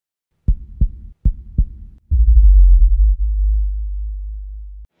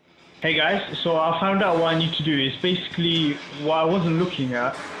Hey guys, so I found out what I need to do. It's basically what I wasn't looking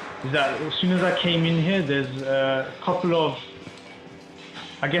at is that as soon as I came in here, there's a couple of,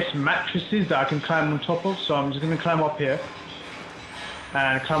 I guess, mattresses that I can climb on top of. So I'm just going to climb up here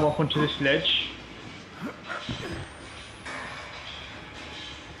and climb up onto this ledge.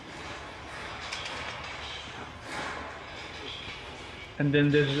 And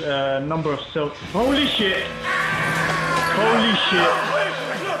then there's a number of cells. Holy shit! Holy shit!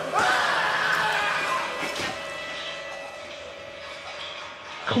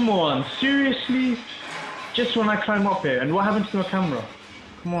 Come on, seriously? Just when I climb up here, and what happened to my camera?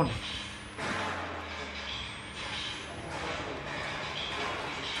 Come on.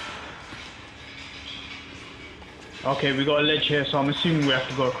 Okay, we got a ledge here, so I'm assuming we have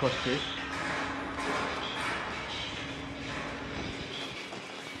to go across this.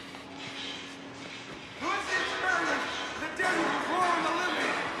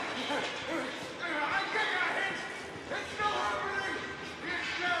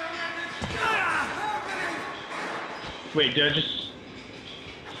 Wait, did I just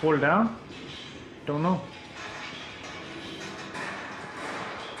fall down? Don't know.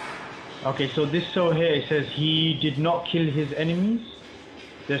 Okay, so this cell here, it says he did not kill his enemies.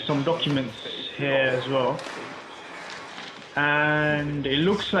 There's some documents here as well. And it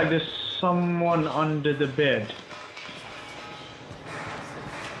looks like there's someone under the bed.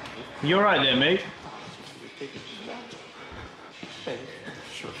 You're right there, mate.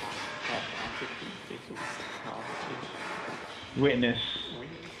 Witness.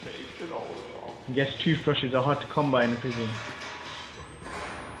 I guess toothbrushes are hard to come by in a prison.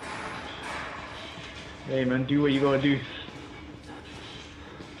 Hey man, do what you gotta do.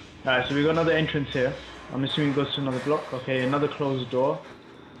 Alright, so we got another entrance here. I'm assuming it goes to another block. Okay, another closed door.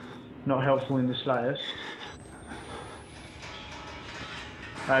 Not helpful in the slightest.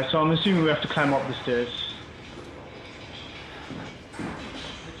 Alright, so I'm assuming we have to climb up the stairs.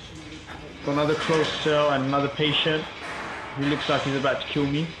 Got another closed cell and another patient. He looks like he's about to kill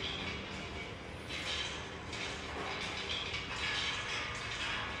me.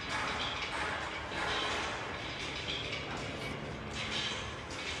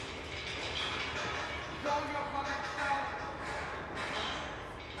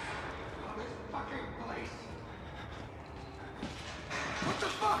 What the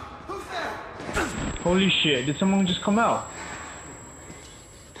fuck? Who's there? Holy shit, did someone just come out?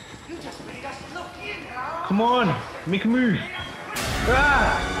 You just made us look in, huh? Come on, make a move.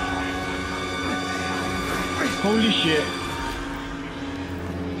 Ah! Holy shit.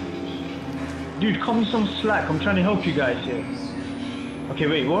 Dude, cut me some slack. I'm trying to help you guys here. Okay,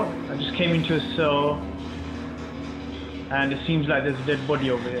 wait, what? I just came into a cell. And it seems like there's a dead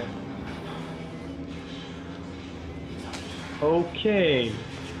body over here. Okay.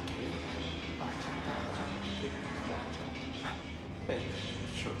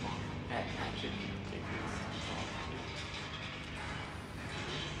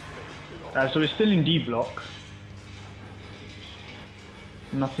 So we're still in D block.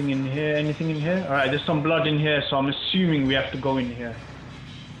 Nothing in here, anything in here? Alright, there's some blood in here, so I'm assuming we have to go in here.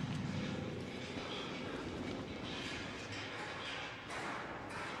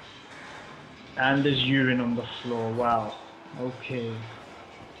 And there's urine on the floor, wow. Okay.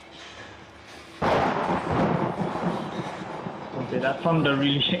 Okay, that thunder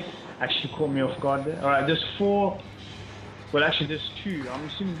really actually caught me off guard there. Alright, there's 4. Well, actually, there's 2. I'm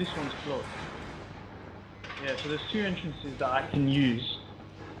assuming this one's closed. Yeah, so there's 2 entrances that I can use.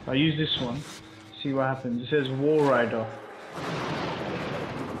 I'll use this one, see what happens. It says Wall Rider.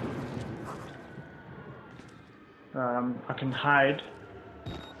 I can hide.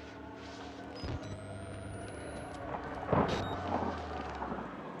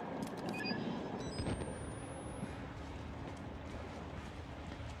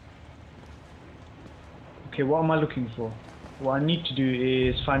 Okay, what am I looking for? What I need to do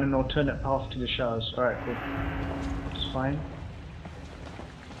is find an alternate path to the showers. Alright, cool. It's fine.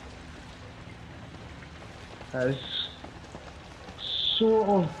 It's sort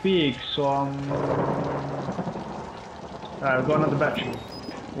of big, so I'm... Alright, I've got another battery.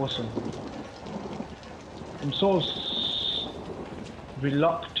 Awesome. I'm sort of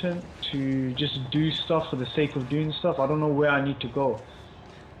reluctant to just do stuff for the sake of doing stuff. I don't know where I need to go.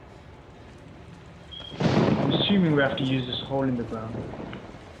 I'm assuming we have to use this hole in the ground.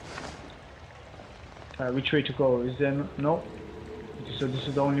 Alright, which way to go? Is there no? Okay, so this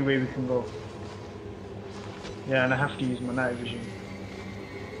is the only way we can go. Yeah, and I have to use my night vision.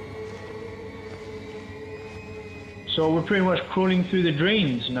 So we're pretty much crawling through the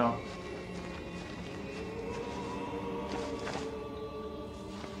drains now.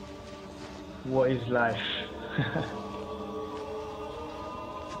 What is life?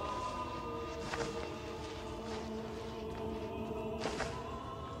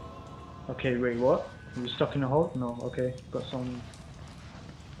 Okay, wait, what? Are you stuck in a hole? No, okay, got some...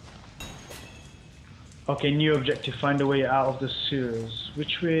 Okay, new objective, find a way out of the sewers.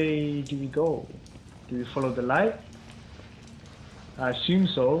 Which way do we go? Do we follow the light? I assume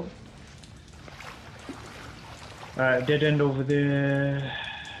so. Alright, dead end over there.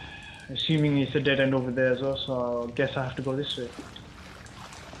 Assuming it's a dead end over there as well, so I guess I have to go this way.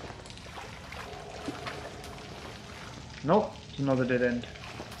 Nope, it's another dead end.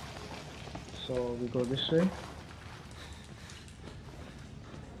 So we go this way.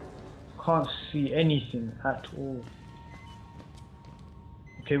 Can't see anything at all.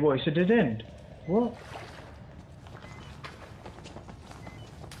 Okay, what? It's a dead end. What?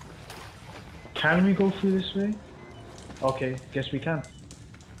 Can we go through this way? Okay, guess we can.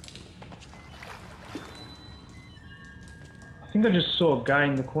 I think I just saw a guy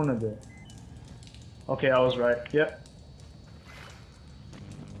in the corner there. Okay, I was right. Yep.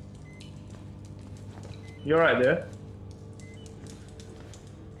 You're right there.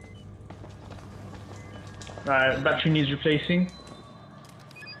 Alright, battery needs replacing.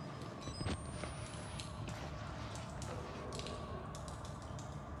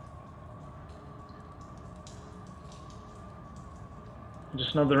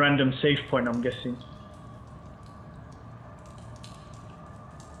 Just another random save point, I'm guessing.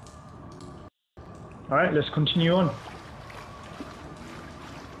 Alright, let's continue on.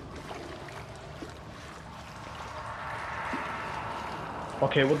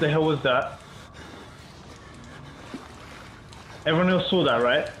 Okay, what the hell was that? Everyone else saw that,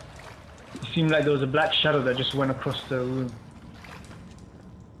 right? It seemed like there was a black shadow that just went across the room.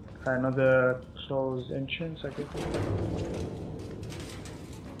 Another closed entrance, I guess.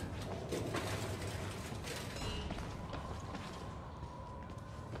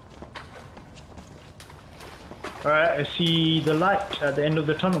 Alright, I see the light at the end of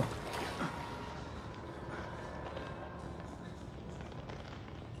the tunnel.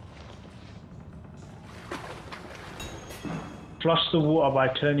 Flush the water by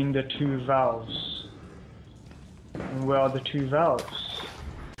turning the 2 valves. And where are the 2 valves?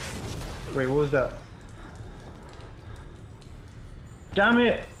 Wait, what was that? Damn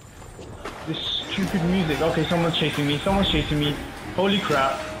it! This stupid music. Okay, someone's chasing me. Someone's chasing me. Holy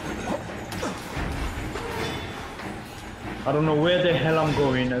crap. I don't know where the hell I'm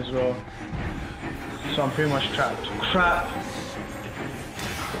going as well. So I'm pretty much trapped. Crap!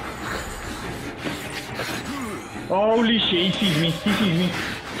 Holy shit, he sees me. He sees me.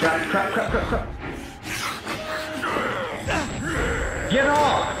 Crap, crap, crap, crap, crap. Get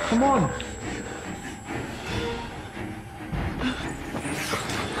off! Come on!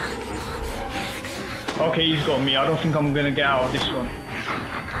 Okay, he's got me. I don't think I'm gonna get out of this one.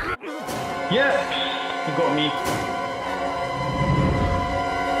 Yeah! He got me.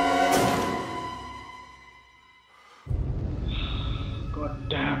 God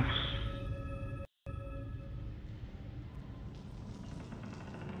damn.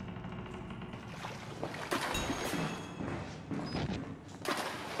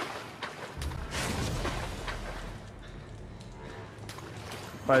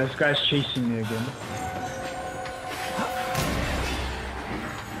 Right, this guy's chasing me again.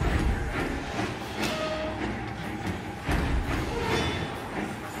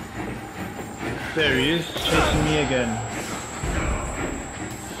 There he is, chasing me again.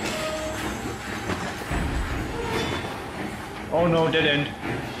 Oh no, dead end.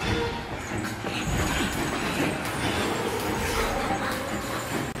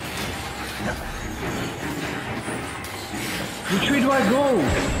 Which way do I go?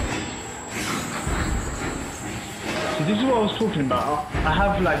 So this is what I was talking about. I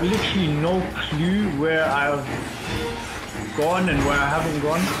have like literally no clue where I've gone and where I haven't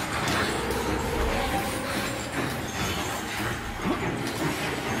gone.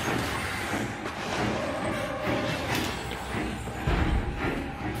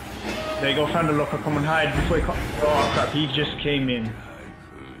 There you go, found a locker, come and hide before he comes. Oh crap, he just came in.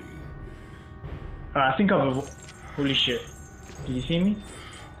 I think I've... Holy shit. Did you see me?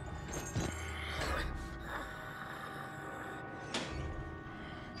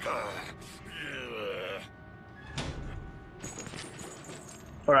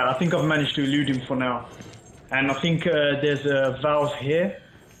 Alright, I think I've managed to elude him for now. And I think there's a valve here.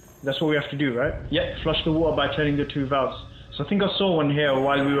 That's what we have to do, right? Yeah, flush the water by turning the 2 valves. So I think I saw one here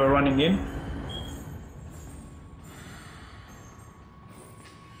while we were running in.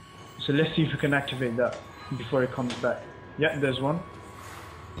 So let's see if we can activate that before it comes back. Yeah, there's one.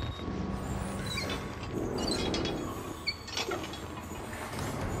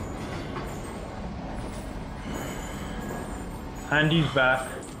 Andy's back.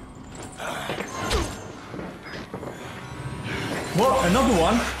 What? Another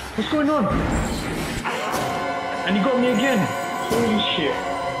one? What's going on? And he got me again. Holy shit.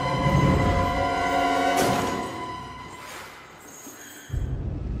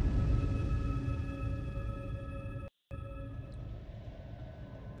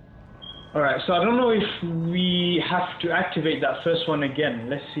 Alright, so I don't know if we have to activate that first one again.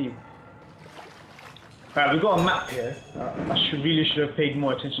 Let's see. Alright, we've got a map here. I really should have paid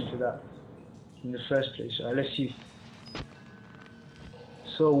more attention to that in the first place. Alright, let's see.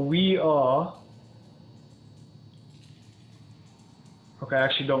 So we are... Okay, I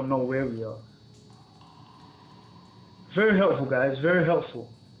actually don't know where we are. Very helpful, guys. Very helpful.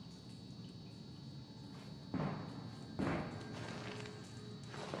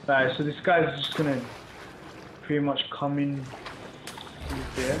 Alright, so this guy's just gonna pretty much come in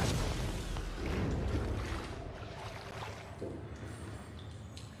there.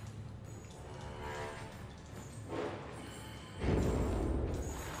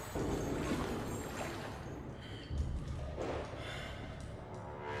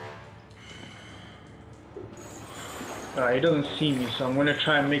 Alright, he doesn't see me, so I'm gonna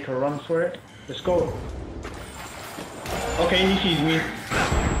try and make a run for it. Let's go. Okay, he sees me.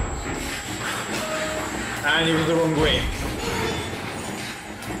 And it was the wrong way.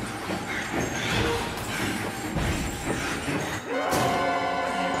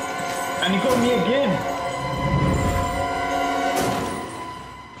 And he got me again.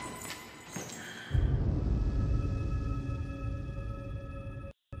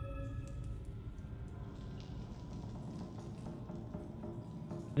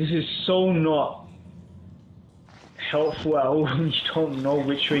 This is so not helpful at all when you don't know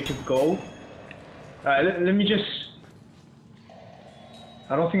which way to go. Alright, let me just...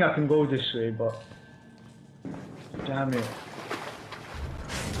 I don't think I can go this way, but... Damn it.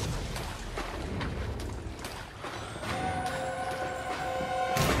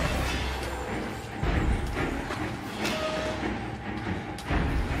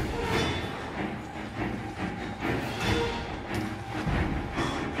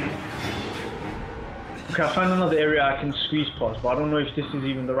 Okay, I found another area I can squeeze past, but I don't know if this is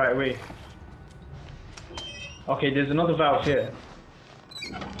even the right way. Okay, there's another valve here.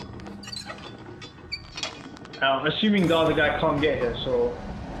 I'm assuming the other guy can't get here, so...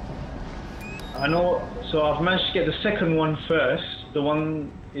 I know... So I've managed to get the second one first. The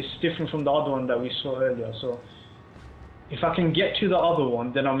one is different from the other one that we saw earlier, so... If I can get to the other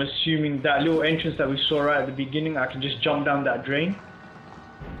one, then I'm assuming that little entrance that we saw right at the beginning, I can just jump down that drain.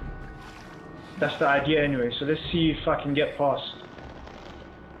 That's the idea anyway, so let's see if I can get past.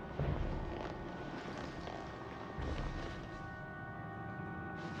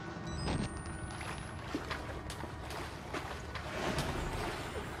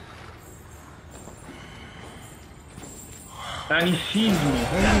 And he sees me.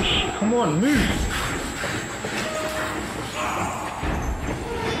 Holy shit, come on, move!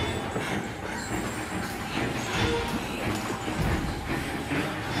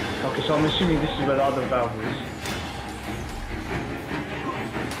 Okay, so I'm assuming this is where the other valve is.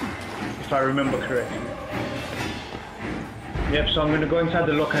 If I remember correctly. Yep, so I'm going to go inside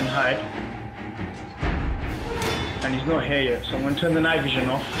the locker and hide. And he's not here yet, so I'm going to turn the night vision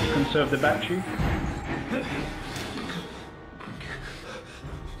off to conserve the battery.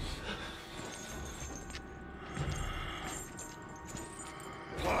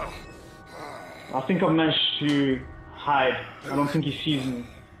 I think I've managed to hide. I don't think he sees me.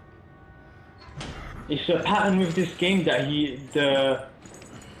 It's a pattern with this game that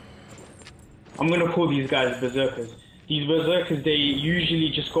I'm gonna call these guys berserkers. These berserkers, they usually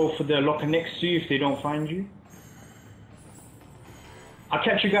just go for the locker next to you if they don't find you. I'll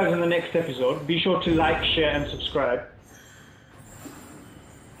catch you guys in the next episode. Be sure to like, share and subscribe.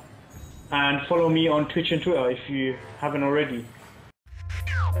 And follow me on Twitch and Twitter if you haven't already.